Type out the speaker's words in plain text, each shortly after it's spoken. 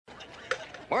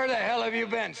Where the hell have you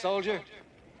been, soldier?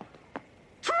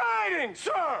 Training,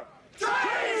 sir!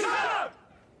 Training, sir!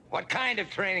 What kind of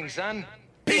training, son?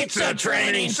 Pizza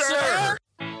training, sir!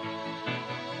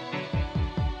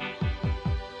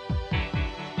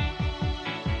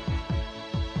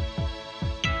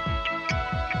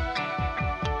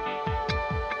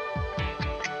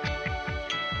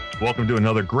 Welcome to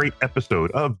another great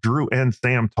episode of Drew and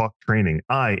Sam Talk Training.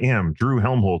 I am Drew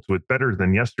Helmholtz with Better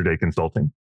Than Yesterday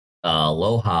Consulting.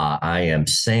 Aloha, I am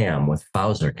Sam with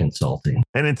Fauser Consulting.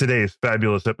 And in today's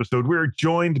fabulous episode, we're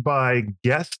joined by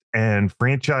guest and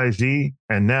franchisee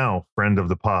and now friend of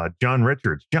the pod, John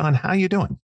Richards. John, how you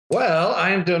doing? Well, I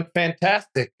am doing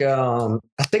fantastic. I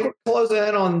think we're closing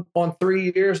in on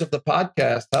 3 years of the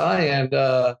podcast, huh? And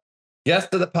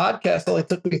guest of the podcast only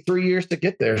took me 3 years to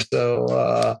get there.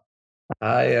 So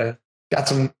I got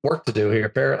some work to do here,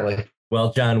 apparently.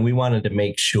 Well, John, we wanted to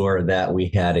make sure that we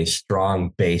had a strong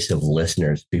base of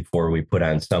listeners before we put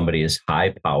on somebody as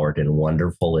high-powered and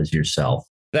wonderful as yourself.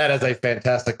 That is a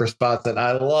fantastic response. And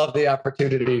I love the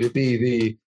opportunity to be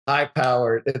the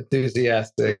high-powered,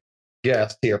 enthusiastic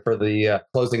guest here for the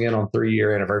closing in on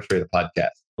 3-year anniversary of the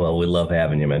podcast. Well, we love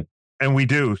having you, man. And we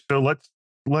do. So let's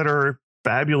let our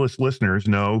fabulous listeners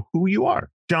know who you are.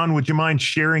 John, would you mind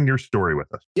sharing your story with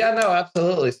us? Yeah, no,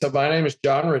 absolutely. So my name is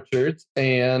John Richards,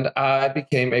 and I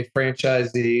became a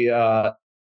franchisee.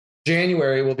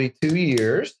 January will be 2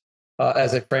 years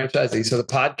as a franchisee. So the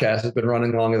podcast has been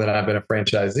running longer than I've been a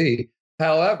franchisee.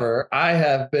 However, I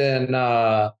have been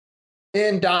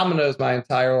in Domino's my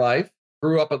entire life.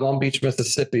 Grew up in Long Beach,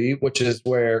 Mississippi, which is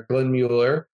where Glenn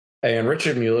Mueller and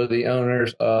Richard Mueller, the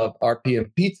owners of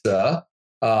RPM Pizza,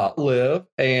 live,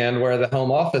 and where the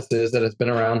home office is that has been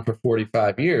around for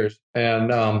 45 years.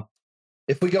 And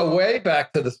if we go way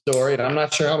back to the story, and I'm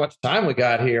not sure how much time we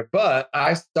got here, but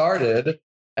I started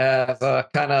as a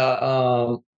kind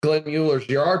of Glenn Mueller's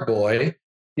yard boy.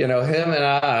 You know, him and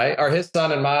I, or his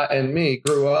son and me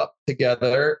grew up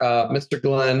together. Mr.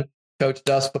 Glenn coached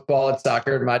us football and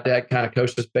soccer, and my dad kind of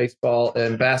coached us baseball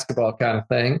and basketball kind of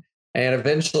thing. And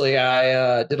eventually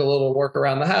I did a little work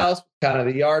around the house, kind of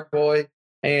the yard boy.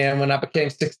 And when I became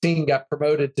 16, got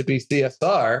promoted to be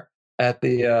CSR at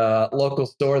the local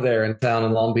store there in town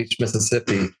in Long Beach,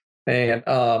 Mississippi, and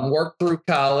worked through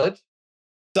college,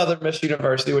 Southern Miss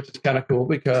University, which is kind of cool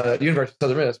because University of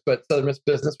Southern Miss, but Southern Miss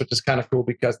Business, which is kind of cool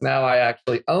because now I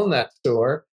actually own that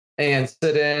store and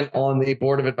sit in on the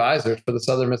board of advisors for the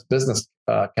Southern Miss Business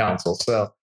Council.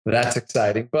 So that's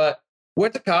exciting. But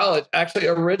went to college, actually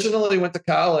originally went to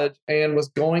college and was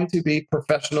going to be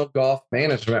professional golf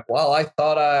management. Well, I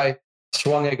thought I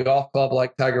swung a golf club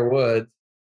like Tiger Woods.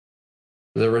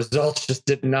 The results just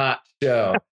did not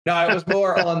show. No, I was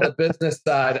more on the business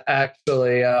side,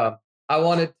 actually. I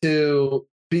wanted to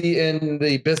be in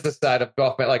the business side of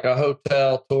golf, like a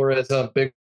hotel, tourism,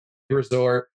 big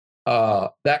resort,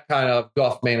 that kind of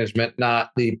golf management,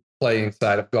 not the playing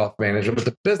side of golf management, but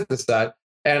the business side.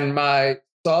 And my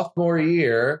sophomore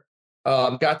year,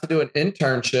 got to do an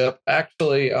internship.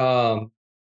 Actually,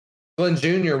 Glenn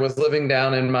Jr. was living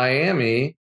down in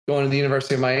Miami, going to the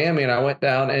University of Miami, and I went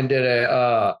down and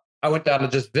I went down to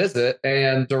just visit.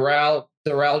 And Doral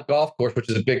Golf Course, which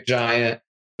is a big giant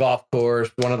golf course,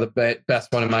 one of the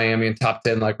best one in Miami and top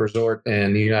 10 like resort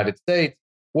in the United States,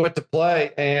 went to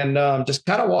play and just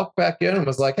kind of walked back in and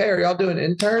was like, "Hey, are y'all doing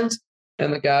interns?"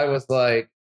 And the guy was like,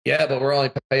 "Yeah, but we're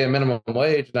only paying minimum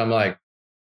wage." And I'm like,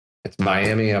 "It's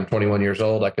Miami. I'm 21 years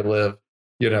old. I could live,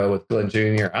 with Glenn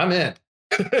Jr. I'm in."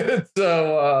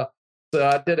 So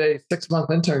I did a 6-month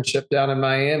internship down in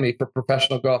Miami for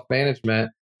professional golf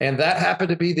management. And that happened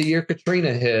to be the year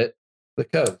Katrina hit the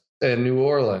coast in New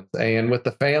Orleans. And with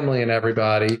the family and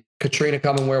everybody, Katrina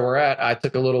coming where we're at, I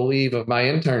took a little leave of my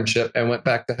internship and went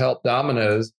back to help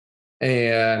Domino's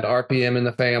and RPM and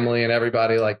the family and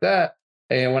everybody like that.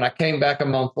 And when I came back a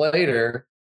month later,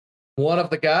 one of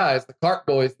the guys, the cart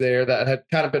boys there that had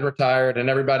kind of been retired and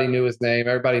everybody knew his name,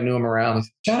 everybody knew him around. He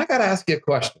said, "John, I got to ask you a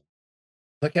question."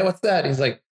 I'm like, "Yeah, what's that?" He's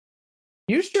like,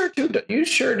 you sure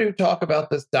do talk about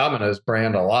this Domino's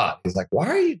brand a lot." He's like, "Why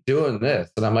are you doing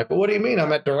this?" And I'm like, "Well, what do you mean?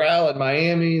 I'm at Doral in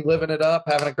Miami, living it up,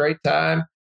 having a great time,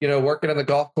 working in the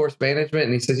golf course management."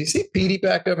 And he says, "You see Petey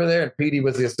back over there?" And Petey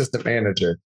was the assistant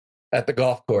manager at the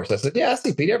golf course. I said, "Yeah, I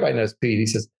see Petey. Everybody knows Pete." He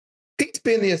says, "Pete's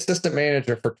been the assistant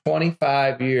manager for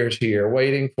 25 years here,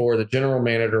 waiting for the general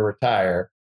manager to retire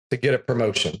to get a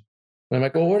promotion." And I'm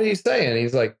like, "Well, what are you saying?"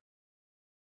 He's like,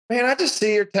 "Man, I just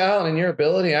see your talent and your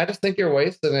ability. I just think you're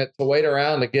wasting it to wait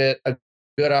around to get a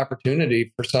good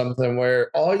opportunity for something where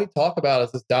all you talk about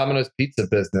is this Domino's pizza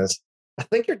business. I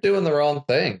think you're doing the wrong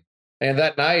thing." And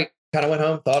that night, kind of went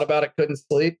home, thought about it, couldn't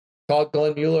sleep, called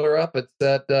Glenn Mueller up and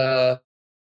said,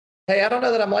 hey, I don't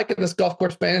know that I'm liking this golf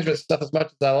course management stuff as much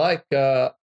as I like.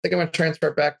 I think I'm going to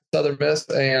transfer back to Southern Miss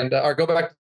and or go back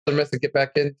to Southern Miss and get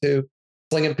back into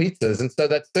slinging pizzas. And so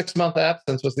that 6-month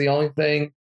absence was the only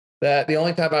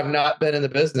time I've not been in the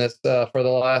business for the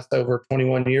last over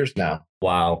 21 years now.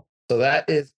 Wow. So that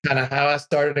is kind of how I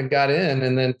started and got in.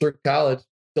 And then through college,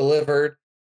 delivered.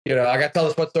 I got to tell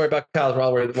this one story about college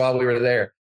while we were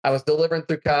there. I was delivering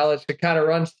through college to kind of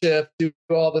run shift, do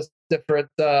all this different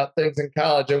things in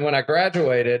college. And when I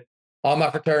graduated, all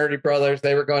my fraternity brothers,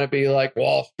 they were going to be like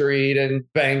Wall Street and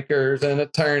bankers and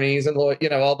attorneys and,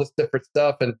 all this different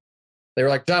stuff. And they were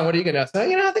like, John, what are you going to do? I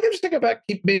said, I think I'm just going to go back,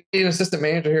 keep being an assistant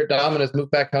manager here at Domino's, move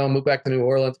back home, move back to New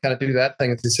Orleans, kind of do that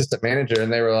thing as the assistant manager.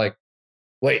 And they were like,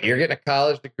 wait, you're getting a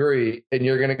college degree and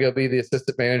you're going to go be the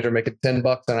assistant manager making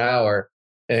 $10 an hour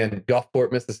in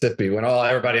Gulfport, Mississippi, when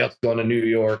everybody else is going to New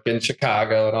York and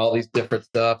Chicago and all these different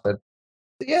stuff. And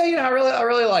I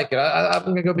really like it. I'm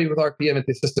going to go be with RPM as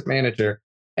the assistant manager.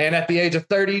 And at the age of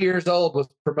 30 years old, was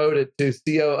promoted to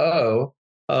COO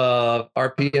of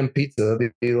RPM Pizza,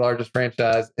 the largest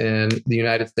franchise in the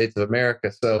United States of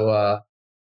America. So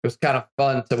it was kind of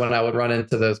fun to when I would run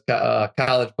into those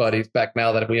college buddies back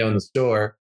now that we own the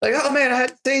store. Like, oh man, I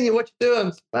hadn't seen you. What you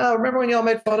doing? Well, remember when y'all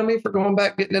made fun of me for going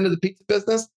back, getting into the pizza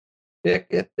business?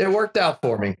 It worked out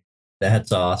for me.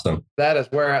 That's awesome. That is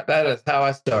how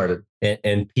I started.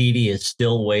 And Petey is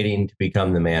still waiting to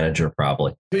become the manager,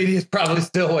 probably. Petey is probably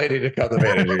still waiting to become the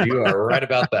manager. You are right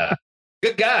about that.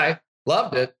 Good guy.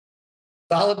 Loved it.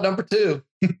 Solid number 2.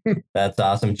 That's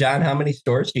awesome. John, how many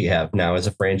stores do you have now as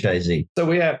a franchisee? So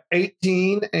we have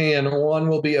 18 and one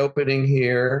will be opening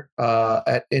here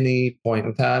at any point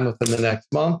in time within the next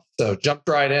month. So jumped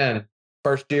right in.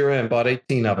 First year in, bought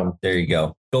 18 of them. There you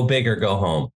go. Go big or go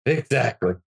home.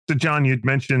 Exactly. So John, you'd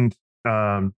mentioned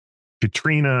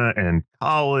Katrina and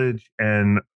college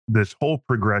and this whole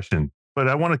progression, but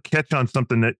I want to catch on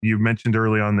something that you mentioned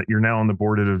early on, that you're now on the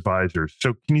board of advisors.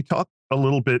 So can you talk a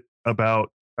little bit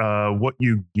about what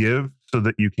you give so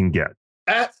that you can get?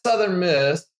 At Southern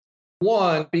Miss,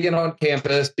 one, being on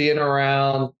campus, being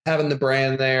around, having the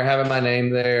brand there, having my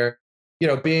name there,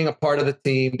 being a part of the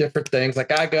team, different things.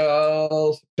 Like I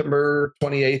go September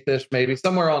 28th-ish, maybe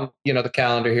somewhere on, the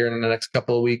calendar here in the next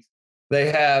couple of weeks. They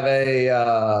have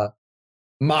a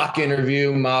mock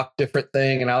interview, mock different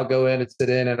thing. And I'll go in and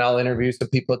sit in and I'll interview some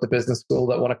people at the business school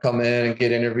that want to come in and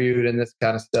get interviewed and this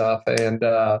kind of stuff. And,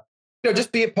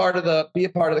 just be a part of the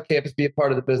campus, be a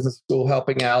part of the business school,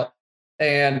 helping out.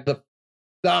 And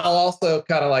I'll also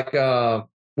kind of like,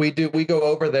 we go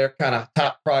over their kind of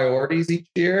top priorities each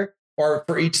year or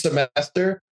for each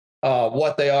semester,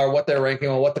 what they are, what they're ranking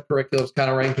on, what the curriculum's kind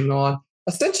of ranking on.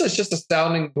 Essentially, it's just a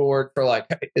sounding board for like,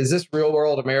 hey, is this real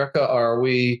world America or are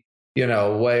we,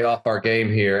 way off our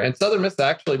game here? And Southern Miss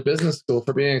actually business school,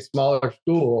 for being a smaller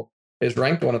school, is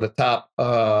ranked one of the top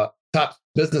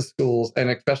business schools and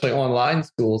especially online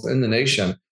schools in the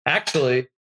nation. Actually,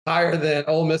 higher than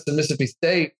Ole Miss and Mississippi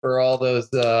State for all those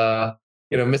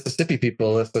Mississippi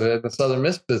people listed. The Southern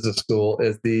Miss Business School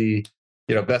is the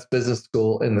best business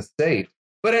school in the state.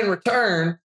 But in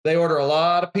return, they order a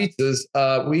lot of pizzas.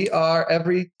 We are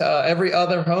every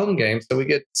other home game, so we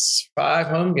get 5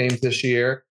 home games this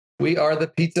year. We are the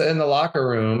pizza in the locker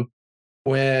room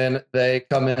when they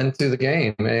come into the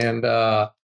game, and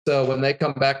so when they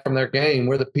come back from their game,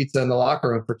 we're the pizza in the locker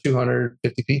room for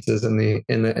 250 pizzas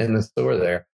in the store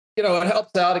there. It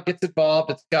helps out. It gets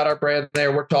involved. It's got our brand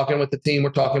there. We're talking with the team. We're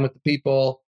talking with the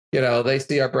people. They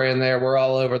see our brand there. We're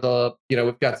all over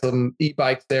we've got some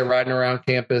e-bikes there riding around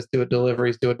campus, doing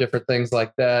deliveries, doing different things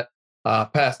like that,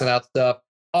 passing out stuff.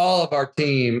 All of our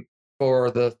team for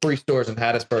the 3 stores in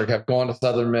Hattiesburg have gone to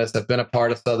Southern Miss, have been a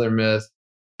part of Southern Miss,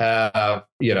 have,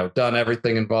 done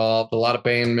everything involved. A lot of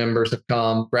band members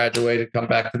have graduated, come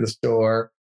back to the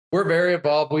store. We're very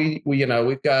involved.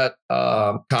 We've got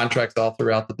contracts all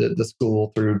throughout the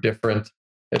school through different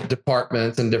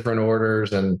departments and different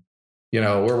orders. And,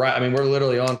 we're right. I mean, we're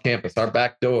literally on campus. Our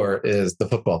back door is the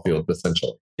football field,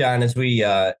 essentially. John, as we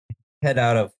head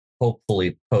out of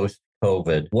hopefully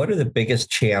post-COVID, what are the biggest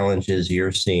challenges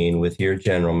you're seeing with your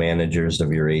general managers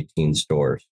of your 18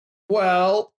 stores?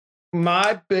 Well,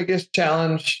 my biggest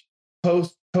challenge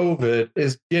post-COVID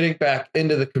is getting back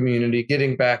into the community,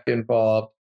 getting back involved,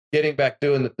 getting back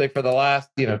doing the thing. For the last,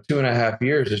 2.5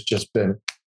 years, it's just been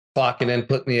clocking in,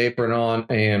 putting the apron on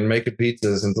and making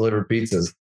pizzas and delivering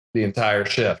pizzas the entire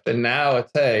shift. And now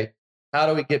it's, hey, how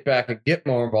do we get back and get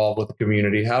more involved with the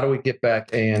community? How do we get back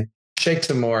and shake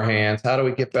some more hands? How do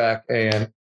we get back and,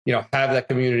 have that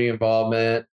community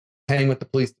involvement, hang with the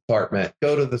police department,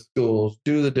 go to the schools,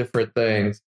 do the different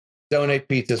things. donate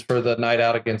pizzas for the night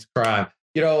out against crime.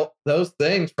 Those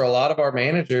things for a lot of our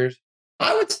managers,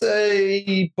 I would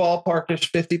say ballparkish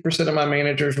 50% of my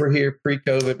managers were here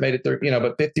pre-COVID, made it through,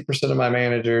 but 50% of my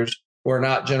managers were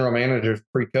not general managers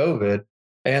pre-COVID.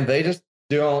 And they just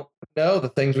don't know the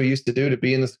things we used to do to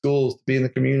be in the schools, to be in the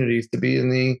communities, to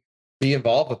be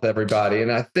involved with everybody.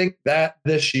 And I think that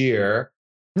this year,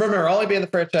 remember, only being the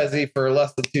franchisee for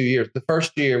less than 2 years. The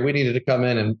first year, we needed to come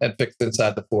in and fix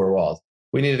inside the four walls.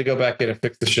 We needed to go back in and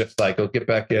fix the shift cycle, get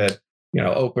back in,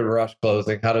 open, rush,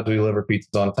 closing, how to deliver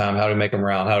pizzas on time, how to make them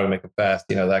round, how to make them fast,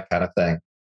 that kind of thing.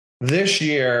 This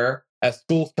year, as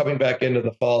school's coming back into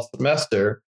the fall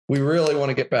semester, we really want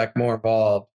to get back more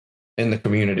involved in the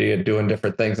community and doing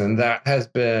different things. And that has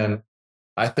been,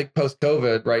 I think,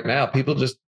 post-COVID right now, people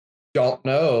just don't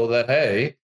know that,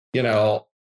 hey,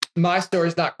 my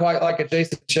story's not quite like a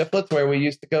Jason Shiflett's where we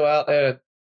used to go out and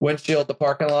windshield the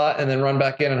parking lot and then run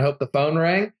back in and hope the phone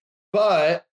rang.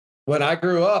 But when I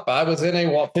grew up, I was in a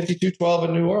 5212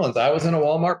 in New Orleans. I was in a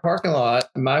Walmart parking lot.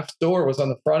 My store was on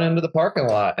the front end of the parking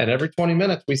lot. And every 20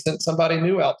 minutes, we sent somebody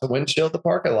new out to windshield the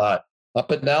parking lot up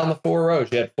and down the 4 rows.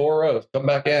 You had 4 rows. Come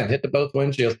back in, hit the both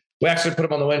windshields. We actually put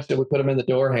them on the windshield. We put them in the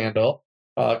door handle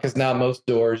because now most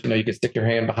doors, you can stick your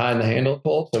hand behind the handle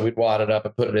pull. So we'd wad it up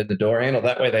and put it in the door handle.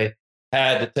 That way they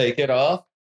had to take it off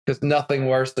because nothing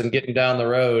worse than getting down the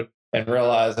road and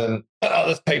realizing, oh,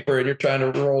 this paper, and you're trying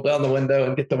to roll down the window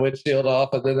and get the windshield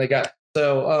off. And then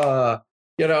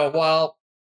while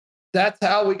that's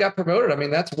how we got promoted. I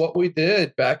mean, that's what we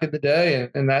did back in the day.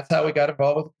 And that's how we got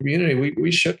involved with the community.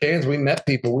 We shook hands. We met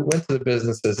people. We went to the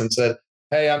businesses and said,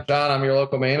 hey, I'm John. I'm your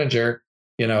local manager.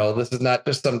 This is not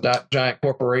just some giant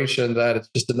corporation that it's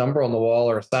just a number on the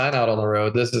wall or a sign out on the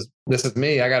road. This is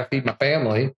me. I got to feed my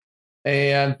family.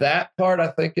 And that part, I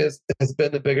think, has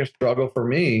been the biggest struggle for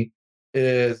me for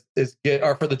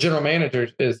the general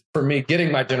managers is for me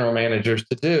getting my general managers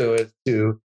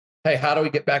to hey, how do we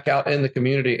get back out in the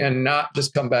community and not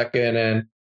just come back in and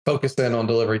focus in on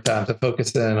delivery times and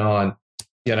focus in on,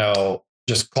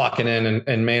 just clocking in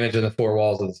and managing the 4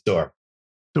 walls of the store.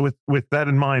 So with that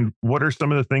in mind, what are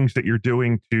some of the things that you're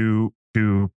doing to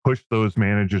push those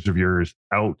managers of yours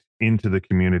out into the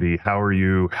community? How are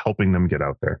you helping them get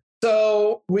out there?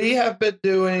 So we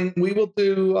will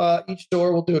do each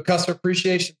store will do a customer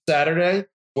appreciation Saturday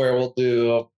where we'll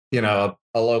do,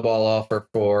 a low ball offer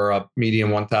for a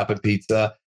medium one topping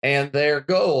pizza. And their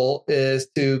goal is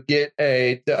to get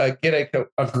a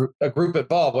group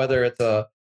involved, whether it's a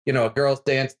girls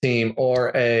dance team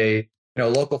or a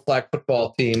local flag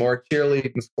football team or a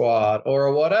cheerleading squad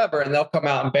or whatever, and they'll come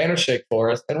out and banner shake for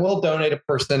us, and we'll donate a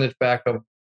percentage back of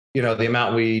the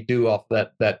amount we do off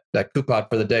that coupon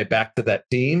for the day back to that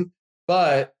team.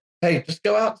 But hey, just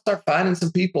go out and start finding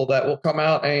some people that will come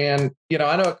out and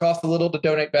I know it costs a little to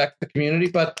donate back to the community,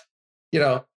 but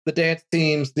the dance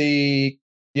teams, the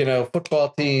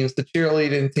football teams, the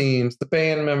cheerleading teams, the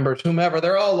band members, whomever,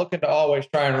 they're all looking to always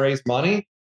try and raise money.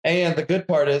 And the good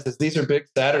part is these are big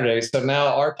Saturdays. So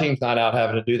now our team's not out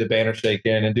having to do the banner shake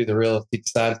in and do the real estate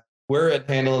signs. We're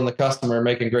handling the customer,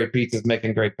 making great pizzas,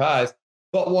 making great pies.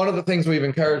 But one of the things we've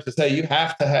encouraged is, hey, you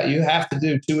have to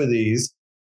do 2 of these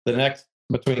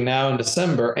between now and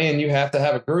December, and you have to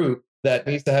have a group that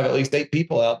needs to have at least 8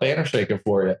 people out banner shaking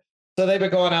for you. So they've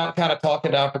been going out and kind of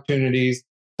talking to opportunities,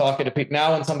 talking to people.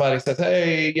 Now when somebody says,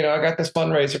 hey, I got this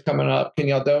fundraiser coming up, can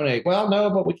y'all donate? Well, no,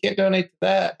 but we can't donate to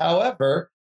that. However,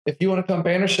 if you want to come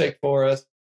banner shake for us,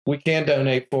 we can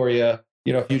donate for you,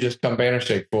 if you just come banner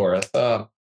shake for us.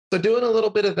 So doing a little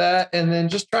bit of that and then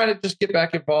just trying to just get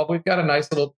back involved. We've got a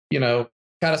nice little,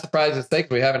 kind of surprises things.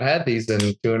 We haven't had these in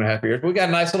 2.5 years. We got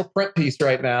a nice little print piece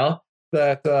right now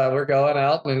that we're going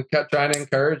out and trying to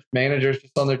encourage managers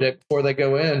just on their day before they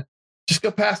go in. Just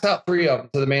go pass out 3 of them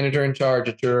to the manager in charge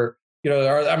at your,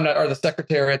 or the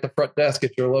secretary at the front desk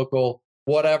at your local,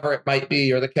 whatever it might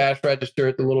be, or the cash register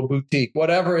at the little boutique,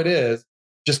 whatever it is.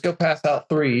 Just go pass out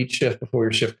 3 each shift before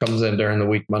your shift comes in during the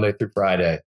week, Monday through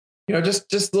Friday.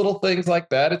 Just little things like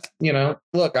that. It's,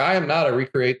 look, I am not a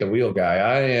recreate the wheel guy.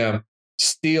 I am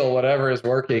steal whatever is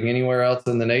working anywhere else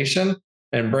in the nation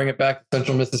and bring it back to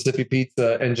Central Mississippi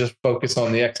Pizza and just focus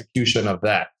on the execution of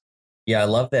that. Yeah, I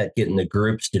love that, getting the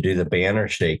groups to do the banner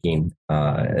shaking.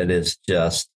 It is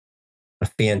just a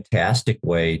fantastic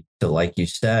way to, like you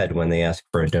said, when they ask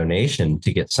for a donation,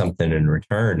 to get something in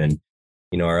return. And,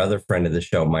 our other friend of the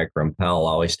show, Mike Rumpel,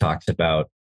 always talks about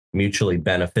mutually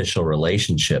beneficial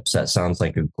relationships. That sounds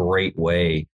like a great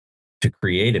way to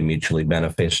create a mutually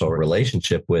beneficial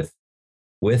relationship with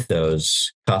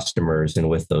those customers and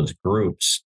with those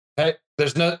groups. Hey,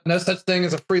 there's no such thing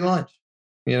as a free lunch.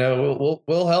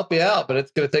 we'll help you out, but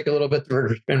it's going to take a little bit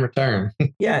in return.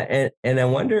 Yeah. And I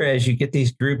wonder, as you get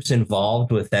these groups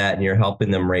involved with that and you're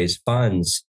helping them raise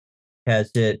funds,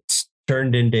 has it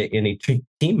turned into any team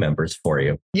members for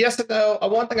you? Yes and no.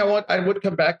 One thing I would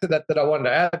come back to that I wanted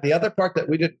to add. The other part that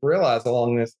we didn't realize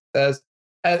along this, as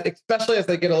especially as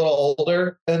they get a little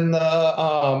older, and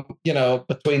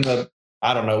between the,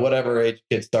 I don't know, whatever age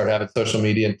kids start having social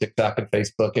media and TikTok and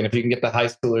Facebook, and if you can get the high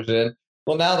schoolers in,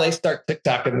 well, now they start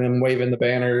TikToking them, waving the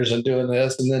banners and doing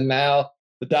this, and then now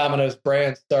the Domino's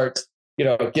brand starts,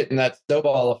 getting that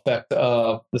snowball effect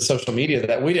of the social media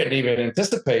that we didn't even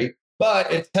anticipate.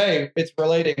 But it's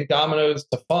relating Domino's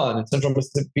to fun and Central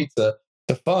Mississippi Pizza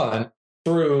to fun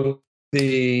through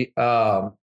the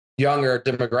younger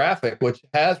demographic, which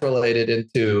has related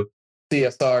into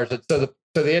CSRs. And so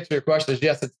the answer to your question is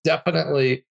yes, it's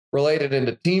definitely related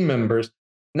into team members.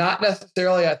 Not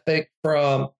necessarily, I think,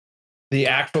 from the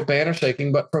actual banner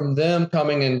shaking, but from them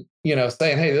coming and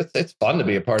saying, "Hey, it's fun to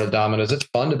be a part of Domino's. It's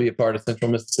fun to be a part of Central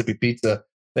Mississippi Pizza."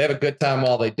 They have a good time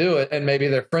while they do it. And maybe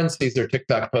their friend sees their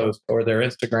TikTok post or their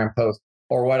Instagram post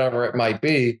or whatever it might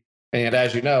be. And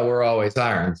as you know, we're always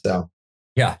hiring. So,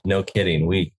 yeah, no kidding.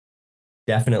 We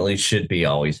definitely should be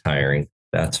always hiring.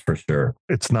 That's for sure.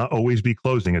 It's not always be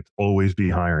closing. It's always be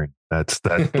hiring. That's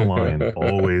the line.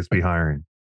 Always be hiring.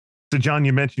 So, John,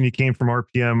 you mentioned you came from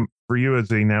RPM. For you as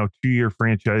a now 2-year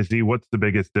franchisee, what's the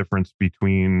biggest difference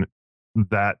between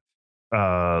that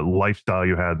lifestyle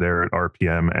you had there at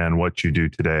RPM and what you do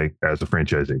today as a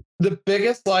franchisee? The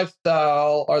biggest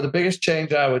lifestyle or the biggest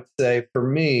change I would say for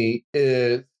me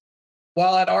is,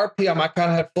 while at RPM, I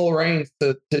kind of had full reins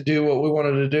to do what we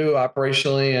wanted to do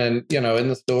operationally and, in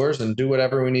the stores and do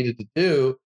whatever we needed to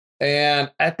do. And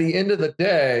at the end of the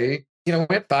day, we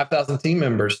had 5,000 team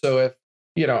members. So if,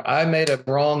 I made a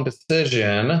wrong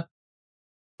decision,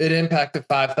 it impacted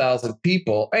 5,000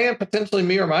 people and potentially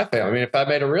me or my family. I mean, if I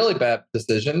made a really bad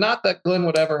decision, not that Glenn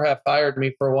would ever have fired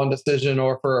me for one decision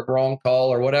or for a wrong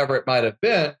call or whatever it might have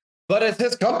been, but it's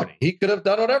his company. He could have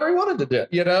done whatever he wanted to do,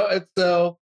 And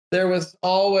so there was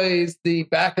always the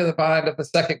back of the mind of the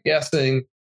second guessing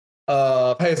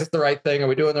of, hey, is this the right thing? Are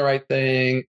we doing the right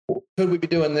thing? Could we be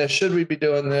doing this? Should we be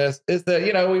doing this? Is that,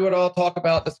 we would all talk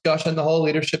about discussion, the whole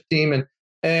leadership team.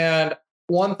 And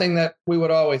one thing that we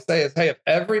would always say is, hey, if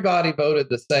everybody voted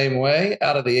the same way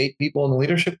out of the 8 people in the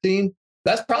leadership team,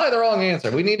 that's probably the wrong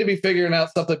answer. We need to be figuring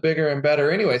out something bigger and better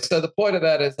anyway. So the point of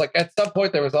that is, like, at some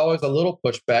point, there was always a little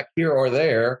pushback here or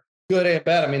there, good and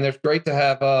bad. I mean, there's great to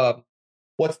have,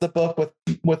 what's the book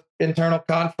with internal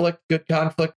conflict, good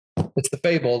conflict? It's The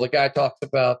Fable. The guy talks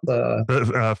about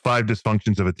the 5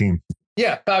 dysfunctions of a team.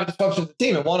 Yeah, 5 dysfunctions of a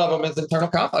team. And one of them is internal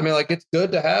conflict. I mean, like, it's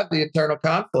good to have the internal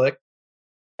conflict.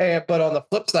 But on the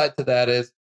flip side to that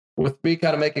is, with me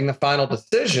kind of making the final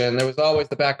decision, there was always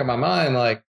the back of my mind,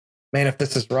 like, man, if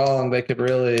this is wrong, they could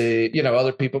really,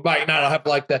 other people might not have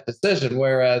liked that decision.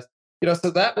 Whereas, so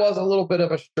that was a little bit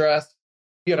of a stress,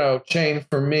 change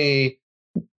for me.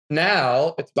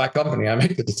 Now it's my company. I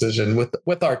make the decision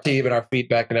with our team and our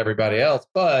feedback and everybody else,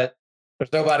 but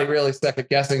there's nobody really second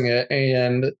guessing it.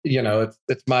 And,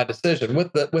 it's my decision.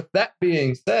 With that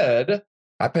being said,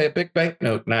 I pay a big bank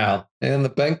note now, and the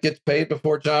bank gets paid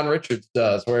before John Richards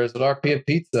does. Whereas at RPM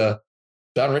Pizza,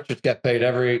 John Richards got paid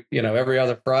every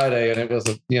other Friday, and it was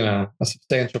a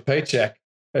substantial paycheck.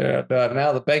 And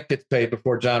now the bank gets paid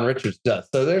before John Richards does.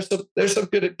 So there's some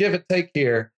good give and take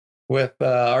here with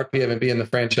RPM and being the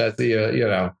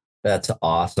franchisee. That's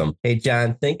awesome. Hey,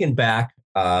 John, thinking back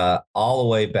all the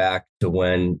way back to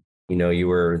when you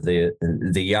were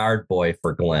the yard boy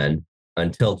for Glenn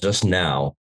until just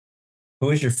now. Who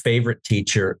is your favorite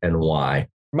teacher and why?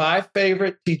 My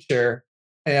favorite teacher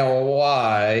and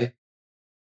why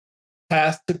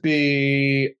has to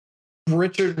be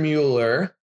Richard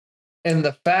Mueller. And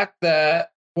the fact that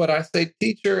when I say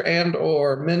teacher and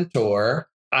or mentor,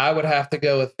 I would have to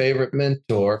go with favorite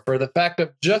mentor for the fact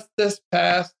of just this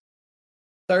past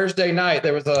Thursday night,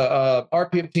 there was a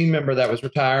RPM team member that was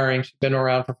retiring. She's been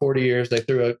around for 40 years. They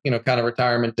threw a, kind of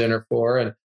retirement dinner for her.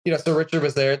 And so Richard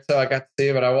was there, so I got to see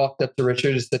him, and I walked up to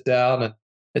Richard to sit down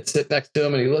and sit next to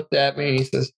him, and he looked at me and he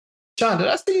says, "John, did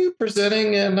I see you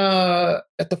presenting at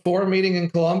the forum meeting in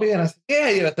Columbia?" And I said,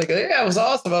 "Yeah." It was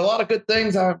awesome. A lot of good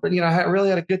things. I really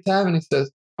had a good time. And he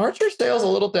says, "Aren't your sales a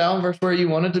little down versus where you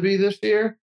wanted to be this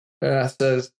year?" And I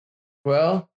says,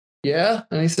 "Well, yeah."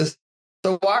 And he says,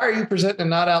 "So why are you presenting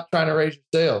and not out trying to raise your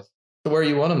sales to where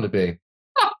you want them to be?"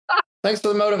 Thanks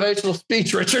for the motivational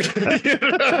speech, Richard.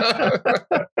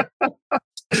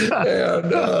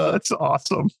 And, that's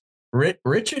awesome.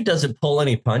 Richard doesn't pull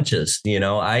any punches.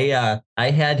 I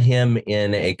had him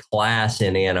in a class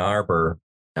in Ann Arbor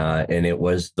and it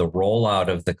was the rollout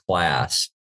of the class.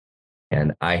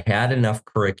 And I had enough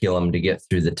curriculum to get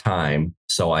through the time,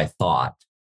 so I thought.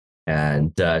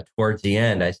 And towards the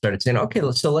end, I started saying, okay,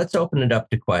 so let's open it up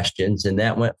to questions. And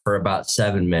that went for about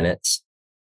 7 minutes.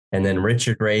 And then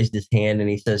Richard raised his hand and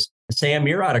he says, Sam,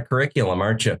 you're out of curriculum,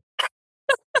 aren't you?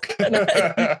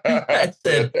 I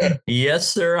said, yes,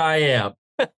 sir, I am.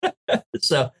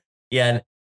 So, yeah,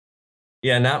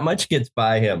 not much gets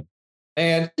by him.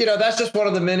 And, that's just one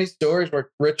of the many stories where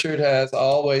Richard has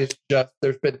always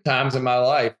there's been times in my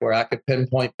life where I could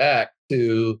pinpoint back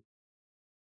to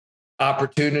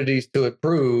opportunities to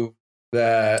improve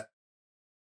that,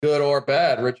 good or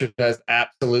bad, Richard has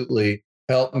absolutely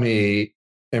helped me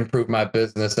improve my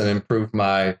business and improve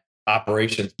my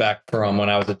operations back from when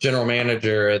I was a general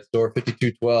manager at store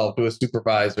 5212 to a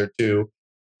supervisor to,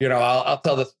 I'll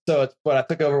tell this. So it's when I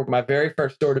took over my very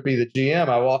first store to be the GM,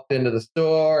 I walked into the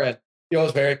store and it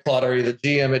was very cluttery. The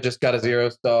GM had just got a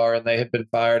 0-star and they had been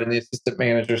fired. And the assistant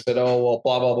manager said, oh, well,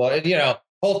 blah, blah, blah. And,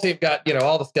 whole team got,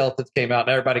 all the skeletons came out and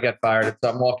everybody got fired. And so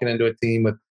I'm walking into a team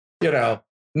with,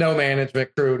 no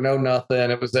management crew, no nothing.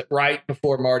 It was right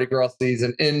before Mardi Gras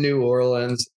season in New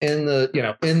Orleans in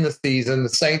the season. The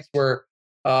Saints were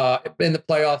in the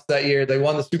playoffs that year. They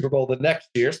won the Super Bowl the next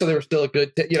year. So they were still a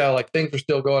good, things were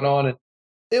still going on. And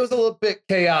it was a little bit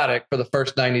chaotic for the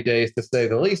first 90 days, to say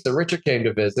the least. So Richard came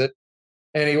to visit.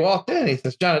 And he walked in. He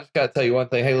says, John, I just got to tell you one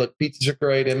thing. Hey, look, pizzas are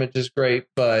great. Image is great.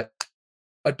 But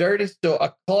a dirty store,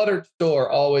 a cluttered store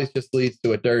always just leads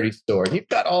to a dirty store. You've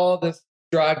got all this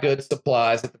dry goods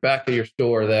supplies at the back of your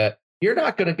store that you're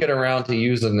not going to get around to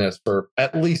using this for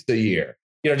at least a year.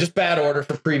 Just bad orders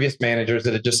from previous managers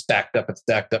that had just stacked up,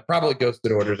 probably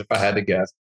ghosted orders if I had to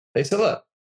guess. They said, look,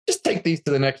 just take these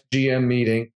to the next GM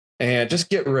meeting and just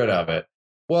get rid of it.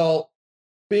 Well,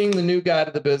 being the new guy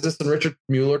to the business, and Richard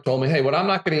Mueller told me, hey, what I'm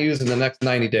not going to use in the next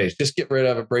 90 days, just get rid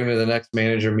of it, bring it to the next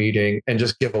manager meeting and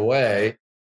just give away.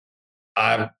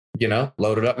 I,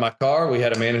 loaded up my car. We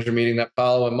had a manager meeting that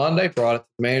following Monday, brought it to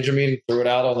the manager meeting, threw it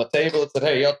out on the table and said,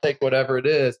 hey, you'll take whatever it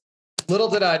is. Little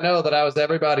did I know that I was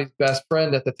everybody's best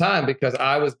friend at the time because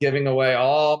I was giving away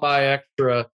all my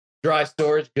extra dry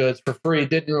storage goods for free,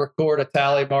 didn't record a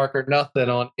tally marker, nothing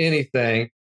on anything.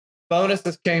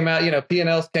 Bonuses came out,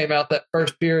 P&Ls came out that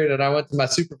first period, and I went to my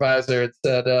supervisor and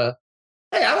said,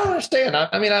 hey, I don't understand.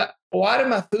 Why did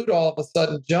my food all of a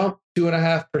sudden jump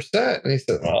 2.5%? And he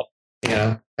said, well,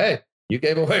 hey, you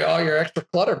gave away all your extra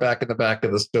clutter back in the back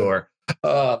of the store.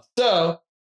 So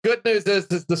good news is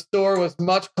the store was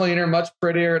much cleaner, much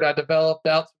prettier, and I developed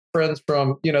out some friends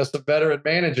from, some veteran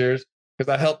managers because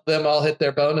I helped them all hit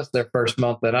their bonus their first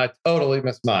month, and I totally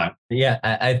missed mine. Yeah,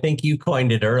 I think you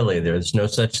coined it early. There's no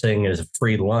such thing as a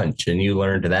free lunch, and you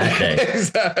learned that day.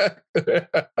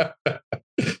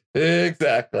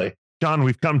 Exactly. John,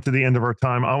 we've come to the end of our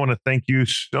time. I want to thank you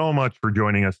so much for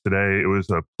joining us today. It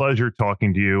was a pleasure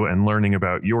talking to you and learning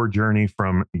about your journey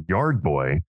from yard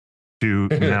boy to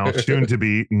now soon to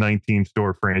be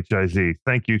 19-store franchisee.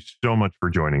 Thank you so much for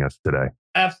joining us today.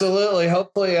 Absolutely.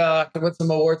 Hopefully I can win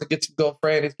some awards and get some gold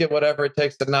franchises, get whatever it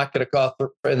takes to not get a call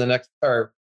in the next,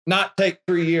 or not take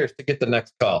 3 years to get the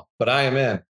next call, but I am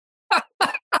in.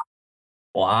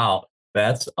 Wow.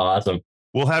 That's awesome.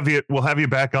 We'll have you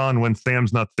back on when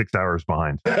Sam's not 6 hours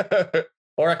behind.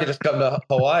 Or I could just come to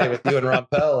Hawaii with you and Ron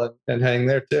Pell and hang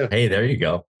there too. Hey, there you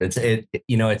go. It's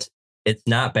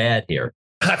not bad here.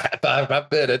 I've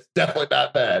been. It's definitely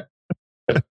not bad.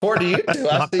 Or to you two.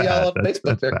 I see y'all on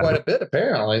Facebook there quite a bit,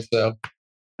 apparently. So,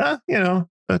 but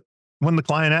when the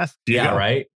client asks, yeah,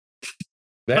 right.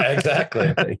 Yeah,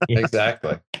 exactly.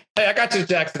 Exactly. Hey, I got you to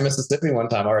Jackson, Mississippi one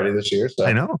time already this year. So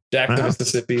I know. Jackson,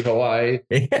 Mississippi, Hawaii.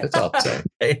 It's all the same.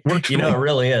 It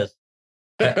really is.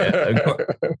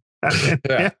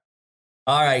 Yeah.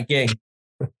 All right, gang.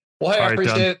 Well, hey, I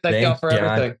appreciate it. Thank y'all for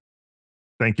everything.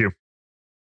 Thank you.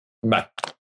 Bye.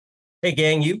 Hey,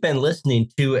 gang, you've been listening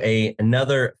to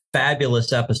another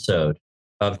fabulous episode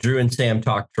of Drew and Sam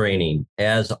Talk Training.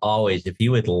 As always, if you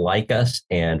would like us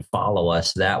and follow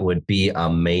us, that would be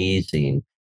amazing.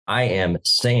 I am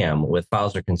Sam with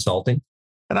Fowler Consulting.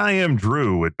 And I am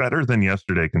Drew with Better Than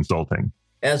Yesterday Consulting.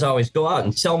 As always, go out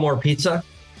and sell more pizza.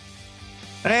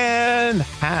 And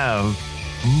have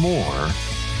more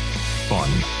fun.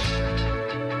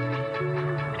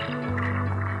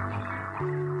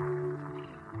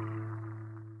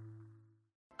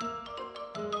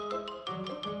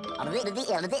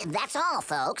 That's all,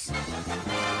 folks.